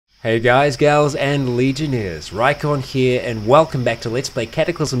Hey guys, gals, and legionnaires, Rycon here, and welcome back to Let's Play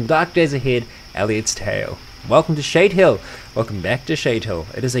Cataclysm Dark Days Ahead, Elliot's Tale. Welcome to Shade Hill. Welcome back to Shade Hill.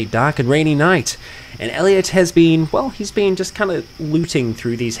 It is a dark and rainy night, and Elliot has been, well, he's been just kind of looting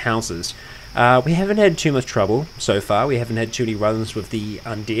through these houses. We haven't had too much trouble so far. We haven't had too many runs with the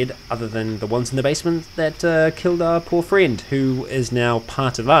undead, other than the ones in the basement that killed our poor friend, who is now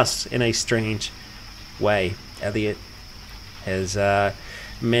part of us in a strange way. Elliot has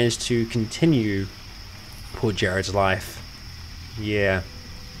managed to continue poor Jared's life. Yeah.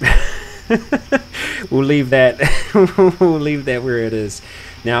 we'll leave that we'll leave that where it is.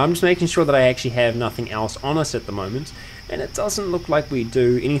 Now I'm just making sure that I actually have nothing else on us at the moment, and it doesn't look like we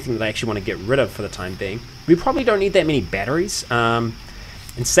do anything that I actually want to get rid of for the time being. We probably don't need that many batteries. In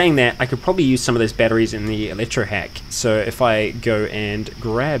saying that, I could probably use some of those batteries in the electro hack. So if I go and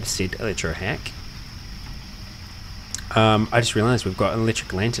grab said electro hack, I just realised we've got an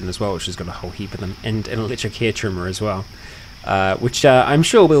electric lantern as well, which has got a whole heap of them, and an electric hair trimmer as well, which I'm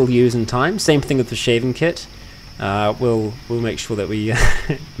sure we'll use in time. Same thing with the shaving kit. We'll make sure that we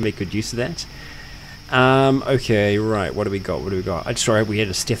make good use of that. Okay, right. What do we got? What do we got? I just saw we had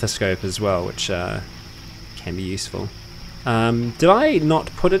a stethoscope as well, which can be useful. Did I not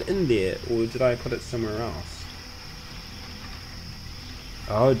put it in there, or did I put it somewhere else?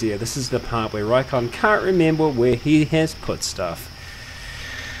 Oh dear, this is the part where Rycon can't remember where he has put stuff.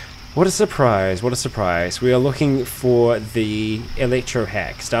 What a surprise, what a surprise. We are looking for the electro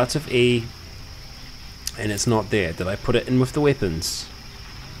hack. Starts with E, and it's not there. Did I put it in with the weapons?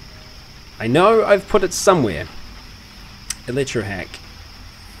 I know I've put it somewhere. Electro hack.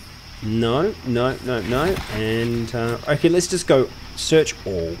 No, no, no, no. And, okay, let's just go search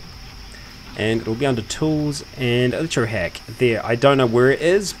all. And it'll be under tools and electro hack. There, I don't know where it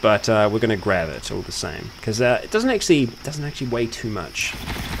is, but we're gonna grab it all the same, because it doesn't actually weigh too much,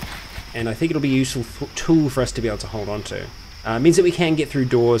 and I think it'll be a useful tool for us to be able to hold on to. It means that we can get through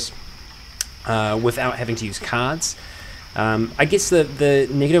doors without having to use cards. I guess the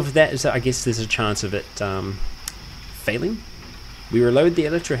negative of that is that I guess there's a chance of it failing. We reload the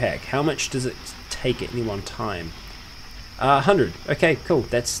electro hack. How much does it take at any one time? 100. Okay, cool.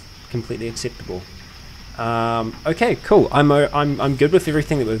 That's completely acceptable. Okay, cool. I'm good with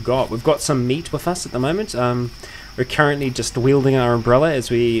everything that we've got. We've got some meat with us at the moment. We're currently just wielding our umbrella as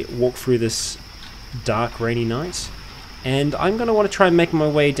we walk through this dark, rainy night. And I'm going to want to try and make my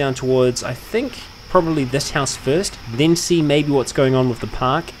way down towards, I think, probably this house first, then see maybe what's going on with the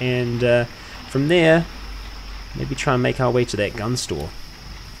park, and from there, maybe try and make our way to that gun store.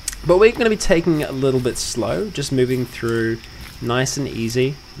 But we're going to be taking it a little bit slow, just moving through nice and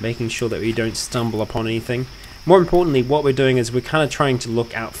easy, making sure that we don't stumble upon anything. More importantly, what we're doing is we're kind of trying to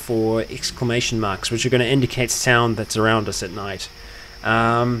look out for exclamation marks, which are going to indicate sound that's around us at night.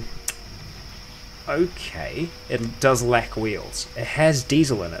 Okay, it does lack wheels. It has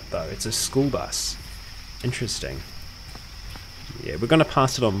diesel in it though. It's a school bus. Interesting. Yeah, we're going to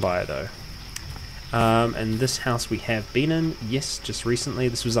pass it on by though. And this house we have been in, yes, just recently.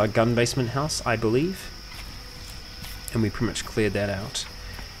 This was our gun basement house, I believe. And we pretty much cleared that out.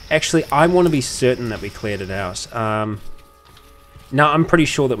 Actually, I want to be certain that we cleared it out. Now, I'm pretty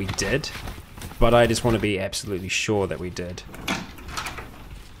sure that we did, but I just want to be absolutely sure that we did.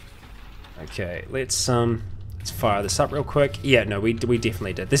 Okay, let's fire this up real quick. Yeah, no, we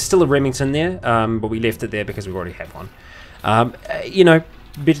definitely did. There's still a Remington there, but we left it there because we already had one. You know,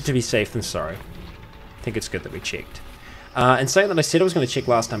 better to be safe than sorry. I think it's good that we checked. And something that I said I was going to check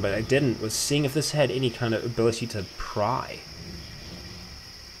last time, but I didn't, was seeing if this had any kind of ability to pry.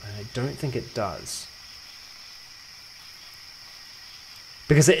 And I don't think it does.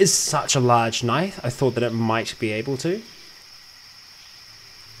 Because it is such a large knife, I thought that it might be able to.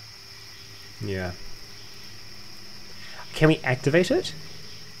 Yeah. Can we activate it?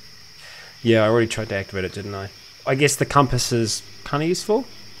 Yeah, I already tried to activate it, didn't I? I guess the compass is kind of useful.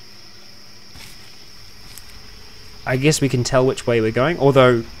 I guess we can tell which way we're going,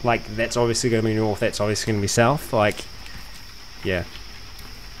 although, like, that's obviously going to be north, that's obviously going to be south, like, yeah.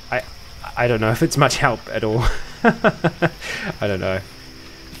 I don't know if it's much help at all. I don't know.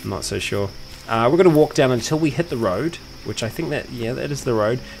 I'm not so sure. We're going to walk down until we hit the road, which I think that, yeah, that is the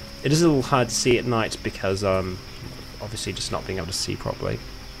road. It is a little hard to see at night because, obviously just not being able to see properly.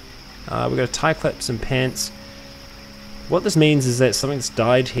 We've got tie clips and pants. What this means is that something's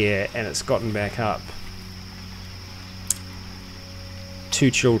died here and it's gotten back up. 2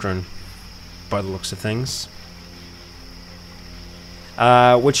 children, by the looks of things.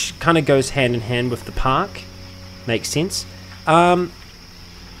 Which kind of goes hand in hand with the park. Makes sense. Did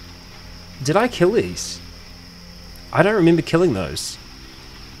I kill these? I don't remember killing those.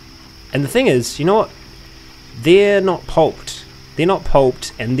 And the thing is, you know what? They're not pulped. They're not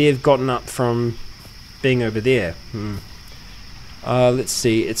pulped, and they've gotten up from being over there. Let's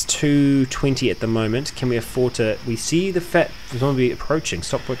see. It's 2:20 at the moment. Can we afford to... We see the fat zombie approaching.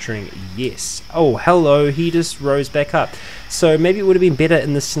 Stop butchering. Yes. Oh, hello. He just rose back up. So maybe it would have been better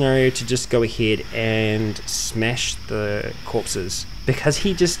in this scenario to just go ahead and smash the corpses. Because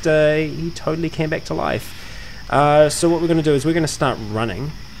he just... he totally came back to life. So what we're going to do is we're going to start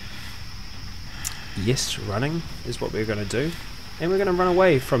running. Yes, running is what we're going to do. And we're going to run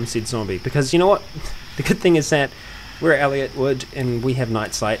away from said zombie. Because you know what? The good thing is that we're Elliot Wood and we have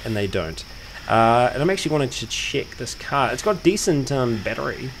night sight and they don't. And I'm actually wanting to check this car. It's got decent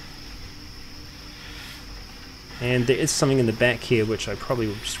battery. And there is something in the back here which I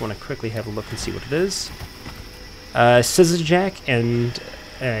probably just want to quickly have a look and see what it is. Scissor jack and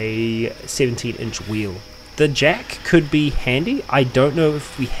a 17-inch wheel. The jack could be handy. I don't know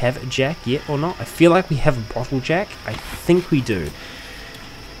if we have a jack yet or not. I feel like we have a bottle jack. I think we do.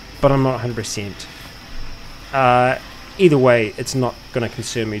 But I'm not 100%. Either way, it's not going to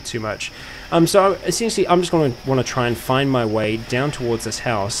concern me too much. So essentially, I'm just going to want to try and find my way down towards this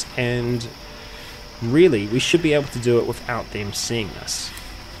house. And really, we should be able to do it without them seeing us.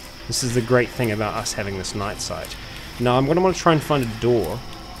 This is the great thing about us having this night sight. Now, I'm going to want to try and find a door.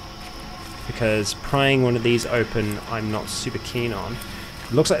 Because prying one of these open, I'm not super keen on.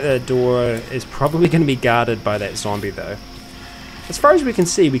 It looks like the door is probably going to be guarded by that zombie though. As far as we can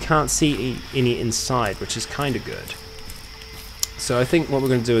see, we can't see any inside, which is kind of good. So I think what we're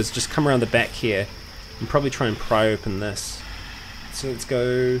going to do is just come around the back here and probably try and pry open this. So let's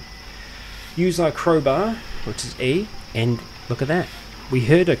go use our crowbar, which is E, and look at that. We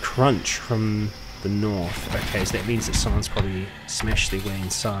heard a crunch from the north. Okay, so that means that someone's probably smashed their way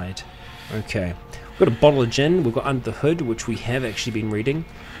inside. Okay, we've got a bottle of gin, we've got Under the Hood, which we have actually been reading.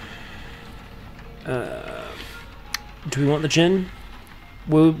 Do we want the gin?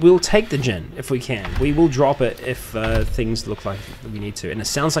 We'll take the gin if we can. We will drop it if things look like we need to. And it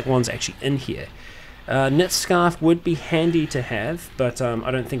sounds like one's actually in here. Knit scarf would be handy to have, but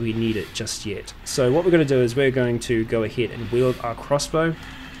I don't think we need it just yet. So what we're going to do is we're going to go ahead and wield our crossbow.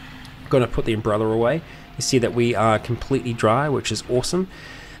 Going to put the umbrella away. You see that we are completely dry, which is awesome.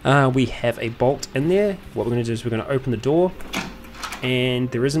 We have a bolt in there. What we're going to do is we're going to open the door,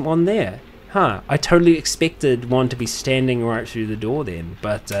 and there isn't one there. I totally expected one to be standing right through the door then,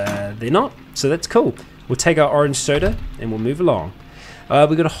 but they're not, so that's cool. We'll take our orange soda and we'll move along.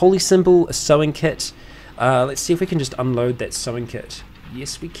 We've got a holy symbol, a sewing kit. Let's see if we can just unload that sewing kit.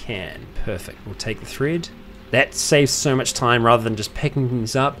 Yes, we can. Perfect. We'll take the thread. That saves so much time rather than just picking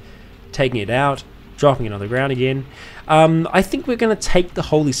things up, taking it out, dropping it on the ground again. I think we're going to take the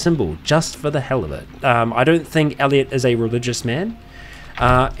holy symbol just for the hell of it. I don't think Elliot is a religious man.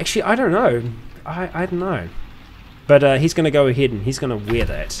 Actually, I don't know. I don't know. But he's going to go ahead and he's going to wear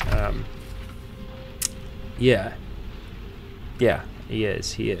that. Yeah. Yeah, he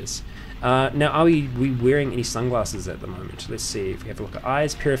is. Now, are we wearing any sunglasses at the moment? Let's see if we have a look at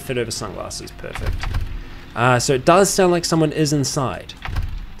eyes. Pair of fit over sunglasses. Perfect. So it does sound like someone is inside.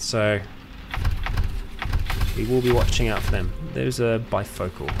 So we will be watching out for them. There's a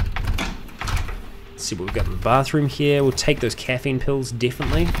bifocal. Let's see what we've got in the bathroom here. We'll take those caffeine pills,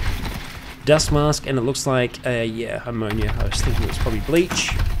 definitely. Dust mask, and it looks like, yeah, ammonia. I was thinking it was probably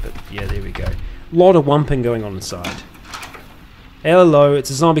bleach, but yeah, there we go. A lot of wumping going on inside. Hello,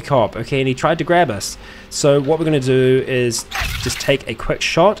 it's a zombie cop. Okay, and he tried to grab us. So what we're going to do is just take a quick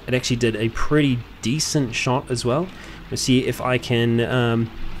shot. It actually did a pretty decent shot as well. We'll see if I can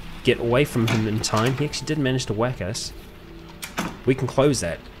get away from him in time. He actually did manage to whack us. We can close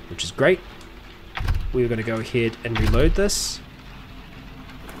that, which is great. We're going to go ahead and reload this.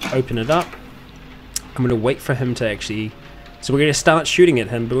 Open it up. I'm going to wait for him to actually... So we're going to start shooting at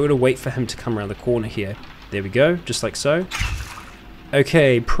him, but we're going to wait for him to come around the corner here. There we go, just like so.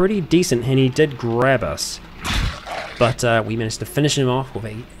 Okay, pretty decent, and he did grab us. But we managed to finish him off with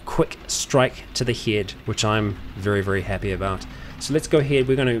a quick strike to the head, which I'm very, very happy about. So let's go ahead,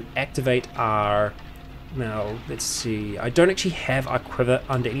 we're going to activate our... Now, let's see, I don't actually have our quiver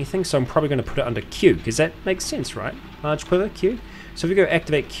under anything, so I'm probably going to put it under Q, because that makes sense, right? Large quiver, Q. So if we go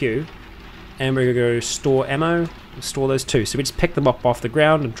activate Q, and we're going to go store ammo, store those two. So we just pick them up off the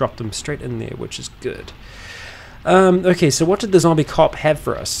ground and drop them straight in there, which is good. Okay, so what did the zombie cop have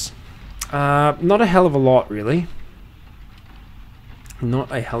for us? Not a hell of a lot, really.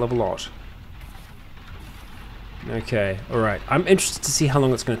 Not a hell of a lot. Okay, alright. I'm interested to see how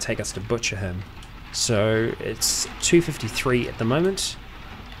long it's going to take us to butcher him. So, it's 2:53 at the moment.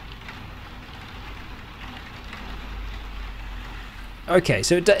 Okay,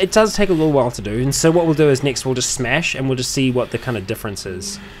 so it does take a little while to do, and so what we'll do is next we'll just smash, and we'll just see what the kind of difference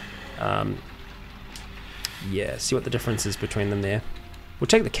is. Yeah, see what the difference is between them there. We'll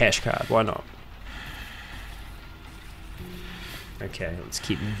take the cash card, why not? Okay, let's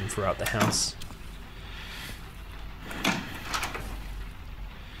keep moving throughout the house.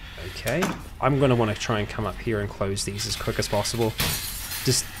 Okay, I'm going to want to try and come up here and close these as quick as possible.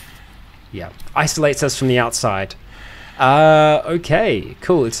 Just, yeah, isolates us from the outside. Okay,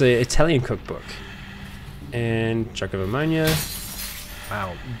 cool, it's an Italian cookbook. And jug of ammonia.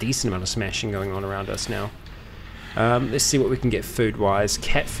 Wow, decent amount of smashing going on around us now. Let's see what we can get food-wise.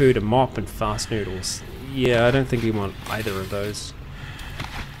 Cat food, a mop, and fast noodles. Yeah, I don't think we want either of those.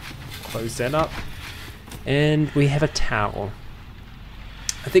 Close that up. And we have a towel.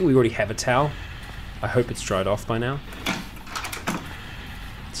 I think we already have a towel. I hope it's dried off by now.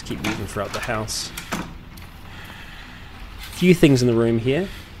 Let's keep moving throughout the house. Few things in the room here.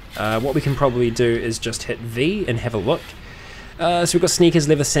 What we can probably do is just hit V and have a look. So we've got sneakers,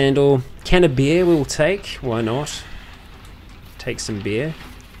 leather sandal, can of beer we'll take, why not? Take some beer.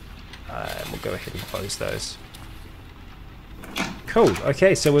 We'll go ahead and close those. Cool,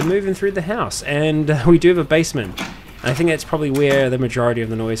 okay, so we're moving through the house, and we do have a basement. I think that's probably where the majority of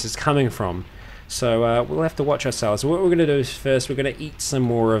the noise is coming from. So we'll have to watch ourselves. What we're going to do is first we're going to eat some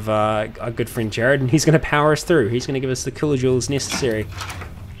more of our good friend Jared, and he's going to power us through. He's going to give us the kilojoules necessary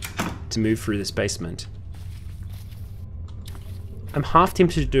to move through this basement. I'm half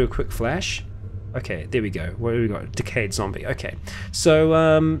tempted to do a quick flash. Okay, there we go. What do we got? Decayed zombie. Okay,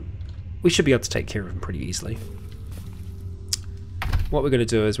 so we should be able to take care of him pretty easily. What we're going to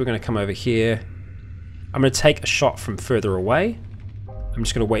do is we're going to come over here. I'm going to take a shot from further away. I'm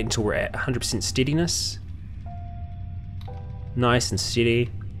just going to wait until we're at 100% steadiness. Nice and steady.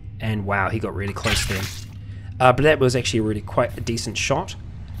 And wow, he got really close then. But that was actually really quite a decent shot.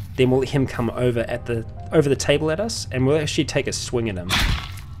 Then we'll let him come over the table at us, and we'll actually take a swing at him.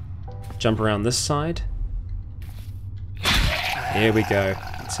 Jump around this side. There we go.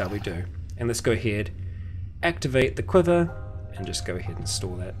 That's how we do. And let's go ahead, activate the quiver, and just go ahead and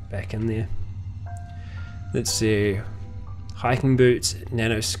store that back in there. Let's see. Hiking boots,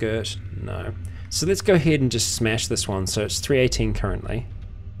 nano skirt, no. So let's go ahead and just smash this one. So it's 318 currently.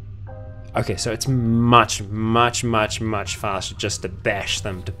 Okay, so it's much faster just to bash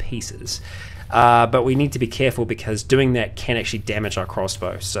them to pieces. But we need to be careful because doing that can actually damage our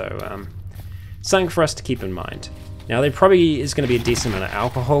crossbow. So something for us to keep in mind. Now there probably is going to be a decent amount of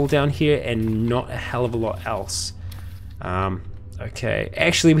alcohol down here and not a hell of a lot else. Okay,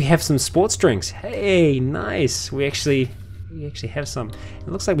 actually we have some sports drinks. Hey, nice. We actually have some. It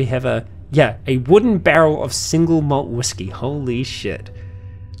looks like we have a wooden barrel of single malt whiskey. Holy shit.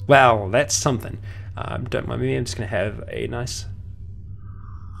 Wow, that's something. Don't mind me, I'm just going to have a nice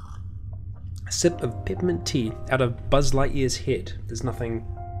sip of peppermint tea out of Buzz Lightyear's head. There's nothing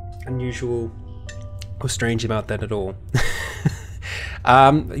unusual or strange about that at all.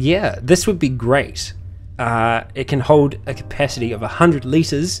 Yeah, this would be great. It can hold a capacity of 100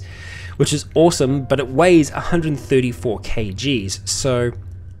 liters, which is awesome, but it weighs 134 kgs, so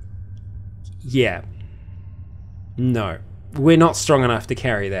yeah, no. We're not strong enough to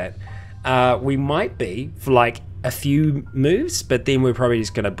carry that. We might be for like a few moves, but then we're probably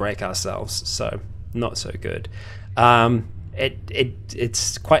just going to break ourselves, so not so good.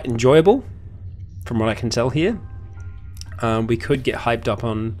 It's quite enjoyable from what I can tell here. We could get hyped up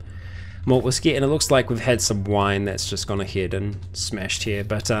on malt whiskey, and it looks like we've had some wine that's just gone ahead and smashed here,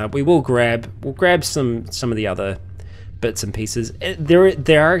 but we'll grab some of the other bits and pieces.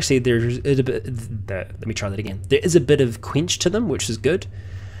 There's a bit, let me try that again. There is a bit of quench to them, which is good.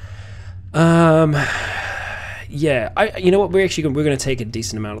 Yeah, you know what? We're going to take a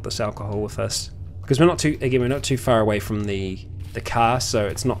decent amount of this alcohol with us because we're not too far away from the car, so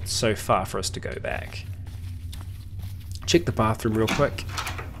it's not so far for us to go back. Check the bathroom real quick.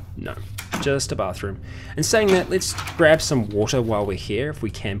 No, just a bathroom. And saying that, let's grab some water while we're here if we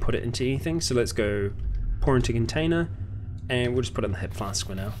can put it into anything. So let's go pour into container. And we'll just put it in the hip flask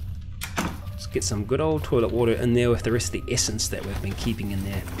for now. Let's get some good old toilet water in there with the rest of the essence that we've been keeping in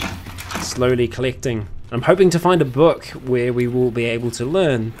there. Slowly collecting. I'm hoping to find a book where we will be able to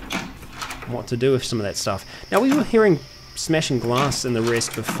learn what to do with some of that stuff. Now we were hearing smashing glass and the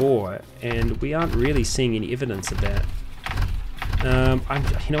rest before, and we aren't really seeing any evidence of that.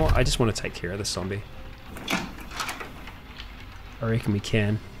 You know what? I just want to take care of this zombie. I reckon we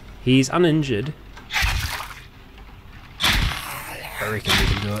can. He's uninjured. I reckon we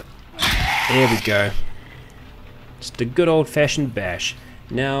can do it. There we go. Just a good old-fashioned bash.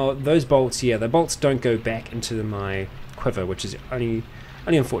 Now, those bolts, yeah, the bolts don't go back into my quiver, which is only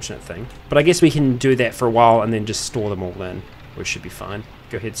unfortunate thing. But I guess we can do that for a while and then just store them all in, which should be fine.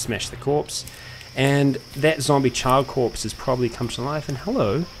 Go ahead, smash the corpse. And that zombie child corpse has probably come to life. And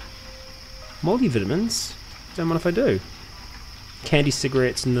hello, multivitamins. Don't mind if I do. Candy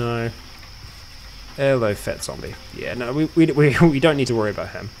cigarettes, no. Hello, fat zombie. Yeah, no, we don't need to worry about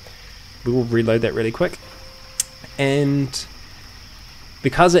him. We will reload that really quick. And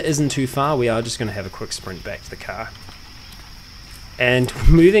because it isn't too far, we are just going to have a quick sprint back to the car. And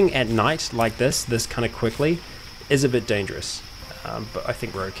moving at night like this kind of quickly, is a bit dangerous. But I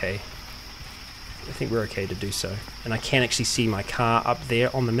think we're okay. I think we're okay to do so. And I can actually see my car up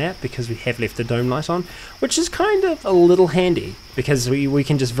there on the map because we have left the dome light on, which is kind of a little handy because we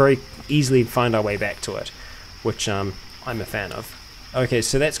can just very easily find our way back to it, which I'm a fan of. Okay,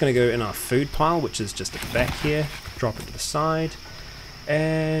 so that's going to go in our food pile, which is just at the back here. Drop it to the side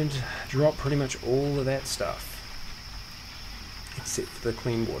and drop pretty much all of that stuff except for the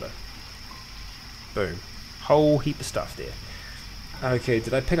clean water. Boom. Whole heap of stuff there. Okay,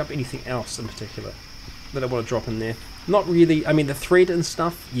 did I pick up anything else in particular that I want to drop in there? Not really. I mean, the thread and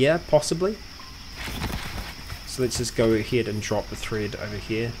stuff, yeah, possibly. So let's just go ahead and drop the thread over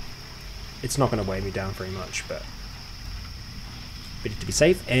here. It's not going to weigh me down very much, but better to be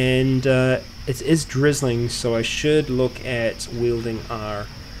safe. And it is drizzling, so I should look at wielding our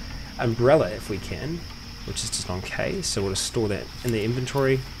umbrella if we can, which is just on K, so we'll just store that in the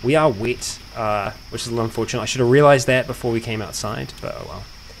inventory. We are wet, which is a little unfortunate. I should have realized that before we came outside, but oh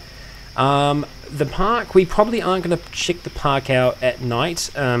well. The park, we probably aren't going to check the park out at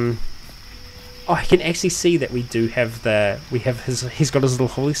night. Oh, I can actually see that we do have he's got his little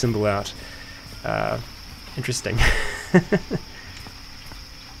holy symbol out. Interesting.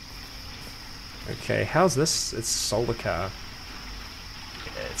 Okay, how's this? It's a solar car.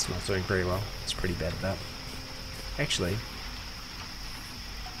 Yeah, it's not doing very well. It's pretty bad at that. Actually,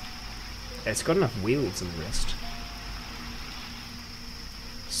 it's got enough wheels in the wrist.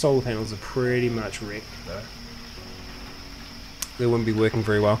 Solar panels are pretty much wrecked though. They wouldn't be working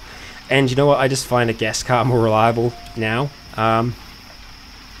very well. And you know what? I just find a gas car more reliable now.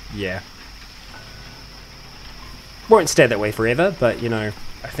 Yeah. Won't stay that way forever, but you know,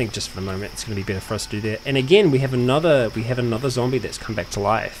 I think just for the moment it's going to be better for us to do that. And again, we have another zombie that's come back to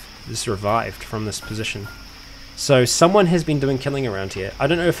life. This revived from this position. So someone has been doing killing around here. I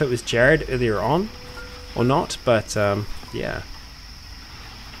don't know if it was Jared earlier on or not, but yeah.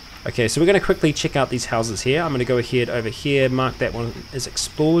 Okay, so we're going to quickly check out these houses here. I'm going to go ahead over here, mark that one as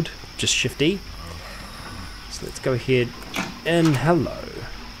explored, just Shift E. So let's go ahead and hello.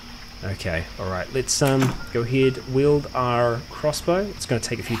 Okay, alright, let's go ahead, wield our crossbow. It's going to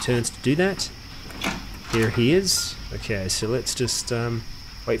take a few turns to do that. There he is. Okay, so let's just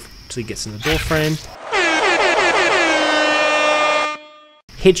wait till he gets in the door frame.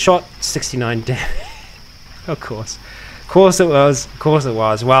 Headshot, 69 damage. Of course. Of course it was. Of course it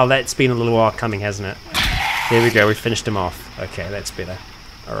was. Wow, that's been a little while coming, hasn't it? There we go, we finished him off. Okay, that's better.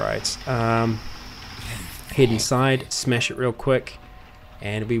 Alright. Head inside, smash it real quick.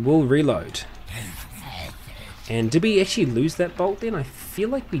 And we will reload. And did we actually lose that bolt then? I feel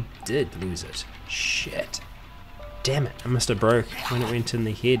like we did lose it. Shit. Damn it, I must have broke when it went in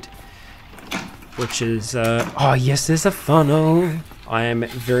the head. Which is, oh yes, there's a funnel. I am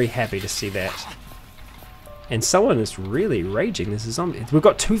very happy to see that. And someone is really raging. There's a zombie. We've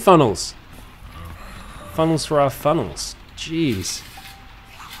got 2 funnels. Funnels for our funnels. Jeez.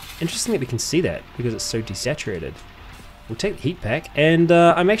 Interesting that we can see that because it's so desaturated. We'll take the heat pack, and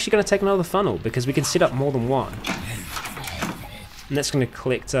I'm actually going to take another funnel because we can set up more than one. And that's going to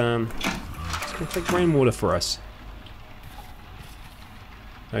collect rainwater for us.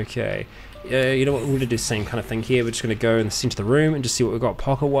 Okay. You know what, we're going to do the same kind of thing here. We're just going to go in the center of the room and just see what we've got.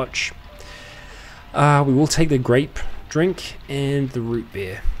 Pocket watch. We will take the grape drink and the root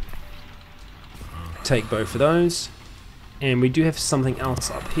beer. Take both of those. And we do have something else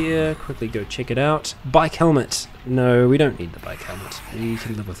up here. Quickly go check it out. Bike helmet. No, we don't need the bike helmet. We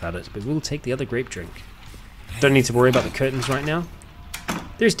can live without it, but we'll take the other grape drink. Don't need to worry about the curtains right now.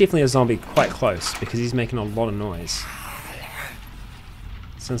 There's definitely a zombie quite close because he's making a lot of noise.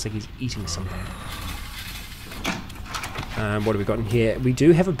 Sounds like he's eating something. What have we got in here? We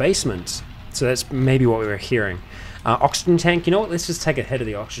do have a basement. So that's maybe what we were hearing. Oxygen tank. You know what? Let's just take a hit of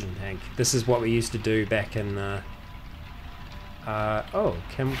the oxygen tank. This is what we used to do back in... oh,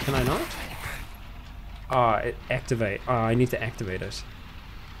 can I not? Activate. I need to activate it.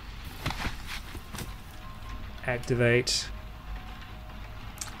 Activate.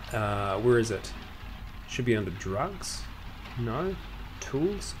 Where is it? Should be under drugs? No?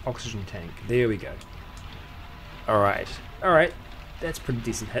 Tools? Oxygen tank. There we go. Alright, alright. That's a pretty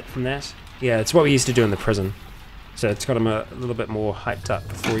decent hit from that. Yeah, it's what we used to do in the prison. So it's got him a little bit more hyped up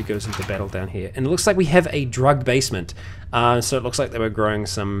before he goes into battle down here. And it looks like we have a drug basement. So it looks like they were growing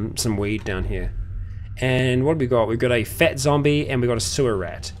some weed down here. And what have we got? We've got a fat zombie and we've got a sewer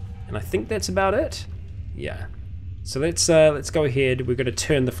rat. And I think that's about it. Yeah. So let's go ahead. We're going to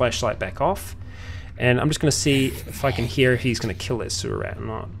turn the flashlight back off. And I'm just going to see if I can hear if he's going to kill that sewer rat or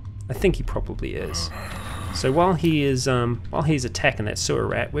not. I think he probably is. So while he's attacking that sewer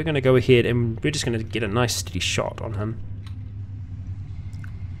rat, we're going to go ahead and we're just going to get a nice steady shot on him.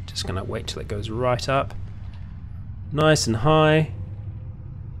 Just going to wait till it goes right up. Nice and high.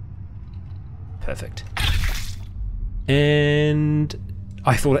 Perfect. And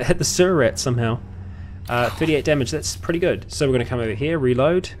I thought it hit the sewer rat somehow. 38 damage, that's pretty good. So we're going to come over here,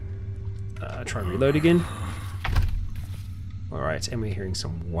 reload. Try and reload again. Alright, and we're hearing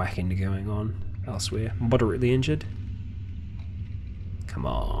some whacking going on elsewhere. Moderately injured. Come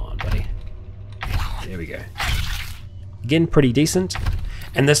on, buddy. There we go. Again, pretty decent.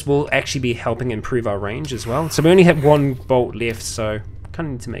 And this will actually be helping improve our range as well. So we only have one bolt left, so kind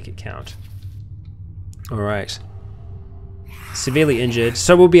of need to make it count. Alright. Severely injured,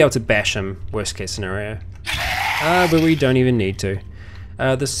 so we'll be able to bash him, worst case scenario. But we don't even need to.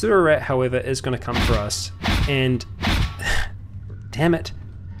 The sewer rat, however, is going to come for us, and damn it.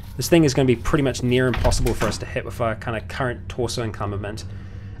 This thing is going to be pretty much near impossible for us to hit with our kind of current torso encumberment.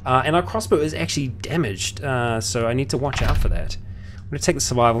 And our crossbow is actually damaged, so I need to watch out for that. I'm going to take the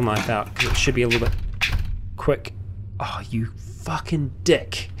survival knife out, because it should be a little bit quick. Oh, you fucking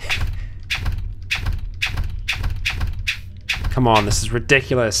dick. Come on, this is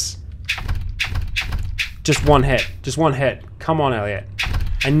ridiculous. Just one hit. Just one hit. Come on, Elliot.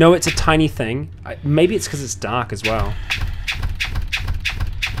 I know it's a tiny thing. Maybe it's because it's dark as well.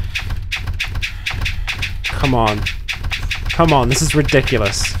 Come on. Come on, this is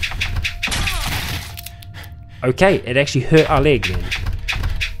ridiculous. Okay, it actually hurt our leg then.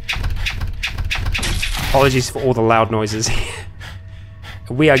 Apologies for all the loud noises.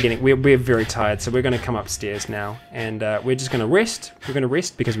 We're very tired, so we're going to come upstairs now, and we're just going to rest. We're going to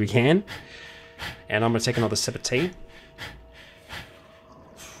rest because we can, and I'm going to take another sip of tea,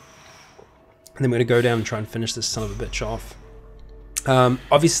 and then we're going to go down and try and finish this son of a bitch off.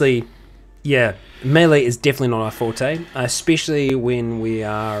 Obviously, yeah, melee is definitely not our forte, especially when we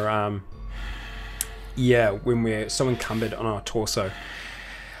are, when we're so encumbered on our torso.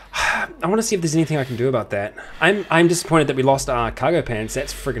 I want to see if there's anything I can do about that. I'm disappointed that we lost our cargo pants.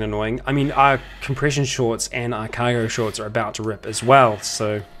 That's friggin' annoying. I mean, our compression shorts and our cargo shorts are about to rip as well.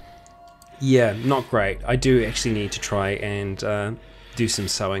 So, yeah, not great. I do actually need to try and do some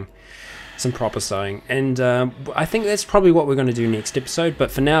sewing. Some proper sewing. And I think that's probably what we're going to do next episode.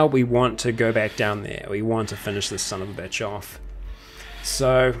 But for now, we want to go back down there. We want to finish this son of a bitch off.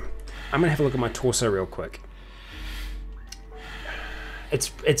 So, I'm going to have a look at my torso real quick.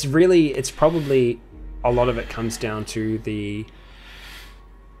 It's probably a lot of it comes down to the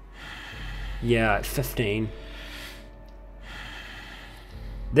 15.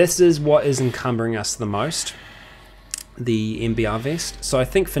 This is what is encumbering us the most, the MBR vest. So I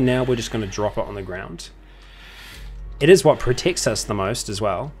think for now we're just going to drop it on the ground. It is what protects us the most as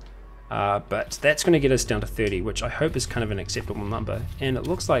well, but that's going to get us down to 30, which I hope is kind of an acceptable number. And it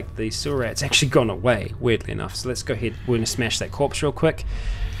looks like the sewer rat's actually gone away, weirdly enough. So let's go ahead, we're going to smash that corpse real quick,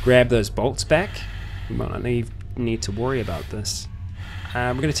 grab those bolts back. We might not need to worry about this.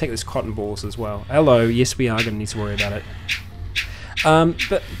 We're going to take those cotton balls as well. Hello, yes we are going to need to worry about it.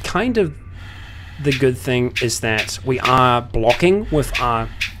 But kind of the good thing is that we are blocking with our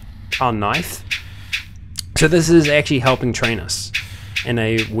knife. So this is actually helping train us in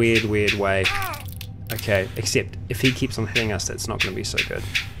a weird way. Okay, except if he keeps on hitting us, that's not going to be so good.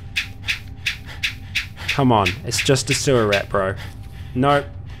 Come on, it's just a sewer rat, bro. Nope.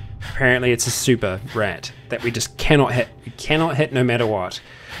 Apparently it's a super rat that we just cannot hit. We cannot hit no matter what.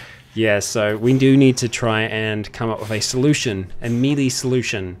 Yeah, so we do need to try and come up with a solution, a melee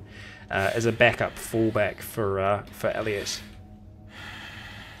solution, as a backup, fallback for Elliot.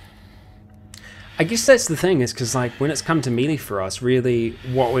 I guess that's the thing, is because like when it's come to melee for us, really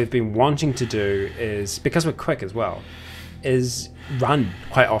what we've been wanting to do is, because we're quick as well, is run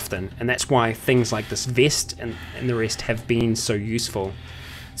quite often, and that's why things like this vest and the rest have been so useful.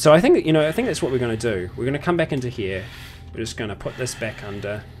 So I think, you know, I think that's what we're going to do. We're going to come back into here. We're just going to put this back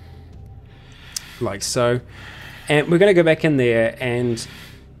under, like so, and we're going to go back in there, and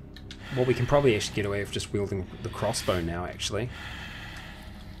well, we can probably actually get away with just wielding the crossbow now, actually.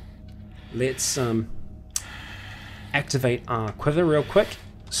 Let's activate our quiver real quick,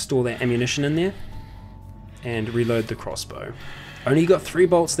 store that ammunition in there, and reload the crossbow. Only got 3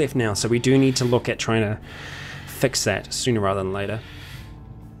 bolts left now, so we do need to look at trying to fix that sooner rather than later.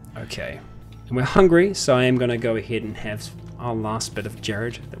 Okay, and we're hungry, so I am going to go ahead and have our last bit of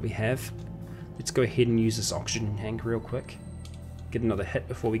Jared that we have. Let's go ahead and use this oxygen tank real quick. Get another hit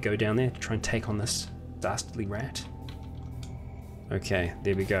before we go down there to try and take on this dastardly rat. Okay,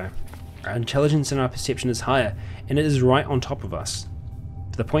 there we go. Our intelligence and our perception is higher, and it is right on top of us,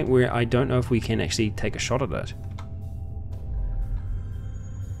 to the point where I don't know if we can actually take a shot at it.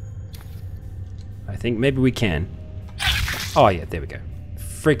 I think maybe we can. Oh yeah, there we go.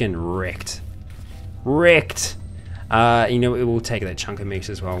 Friggin' wrecked. Wrecked! You know, it will take that chunk of meat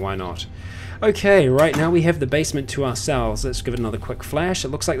as well, why not? Okay, right now we have the basement to ourselves. Let's give it another quick flash. It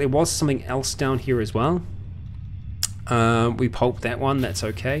looks like there was something else down here as well. We pulped that one, that's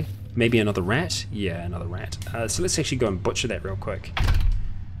okay. Maybe another rat? Yeah, another rat. So let's actually go and butcher that real quick.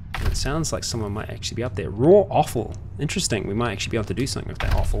 And it sounds like someone might actually be up there. Raw offal. Interesting, we might actually be able to do something with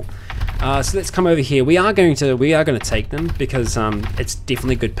that offal. So let's come over here. We are going to take them because it's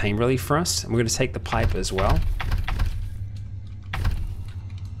definitely good pain relief for us. And we're going to take the pipe as well.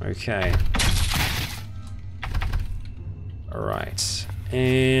 Okay. Alright.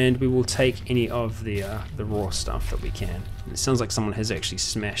 And we will take any of the raw stuff that we can. It sounds like someone has actually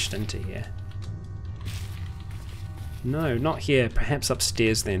smashed into here. No, not here. Perhaps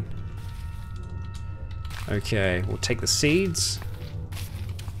upstairs then. Okay, we'll take the seeds.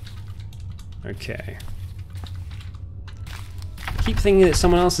 Okay. Keep thinking that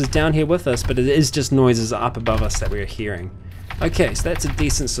someone else is down here with us, but it is just noises up above us that we're hearing. Okay, so that's a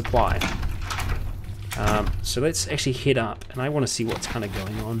decent supply. So let's actually head up, and I want to see what's kind of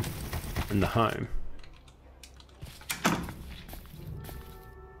going on in the home.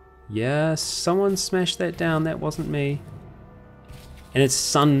 Yeah, someone smashed that down. That wasn't me. And it's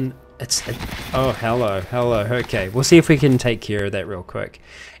sun. Oh, hello. Okay, we'll see if we can take care of that real quick.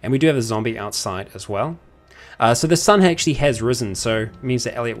 And we do have a zombie outside as well. So the sun actually has risen, so it means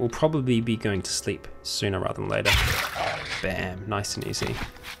that Elliot will probably be going to sleep sooner rather than later. Bam, nice and easy.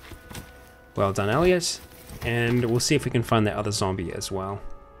 Well done, Elliot. And we'll see if we can find that other zombie as well.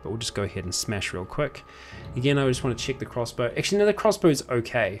 But we'll just go ahead and smash real quick. Again, I just want to check the crossbow. Actually, no, the crossbow is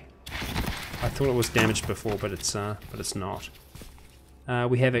okay. I thought it was damaged before, but it's not.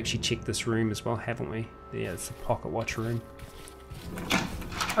 We have actually checked this room as well, haven't we? Yeah, it's the pocket watch room.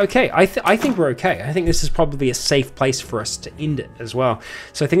 Okay, I think we're okay. I think this is probably a safe place for us to end it as well.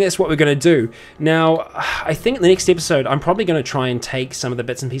 So I think that's what we're going to do. Now, I think in the next episode, I'm probably going to try and take some of the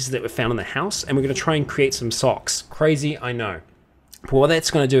bits and pieces that were found in the house, and we're going to try and create some socks. Crazy, I know. But what that's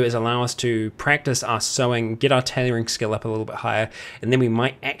going to do is allow us to practice our sewing, get our tailoring skill up a little bit higher, and then we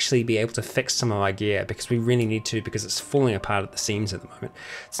might actually be able to fix some of our gear, because we really need to, because it's falling apart at the seams at the moment.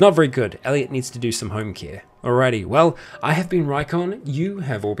 It's not very good. Elliot needs to do some home care. Alrighty, well, I have been Rykon, you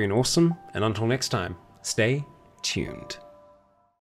have all been awesome, and until next time, stay tuned.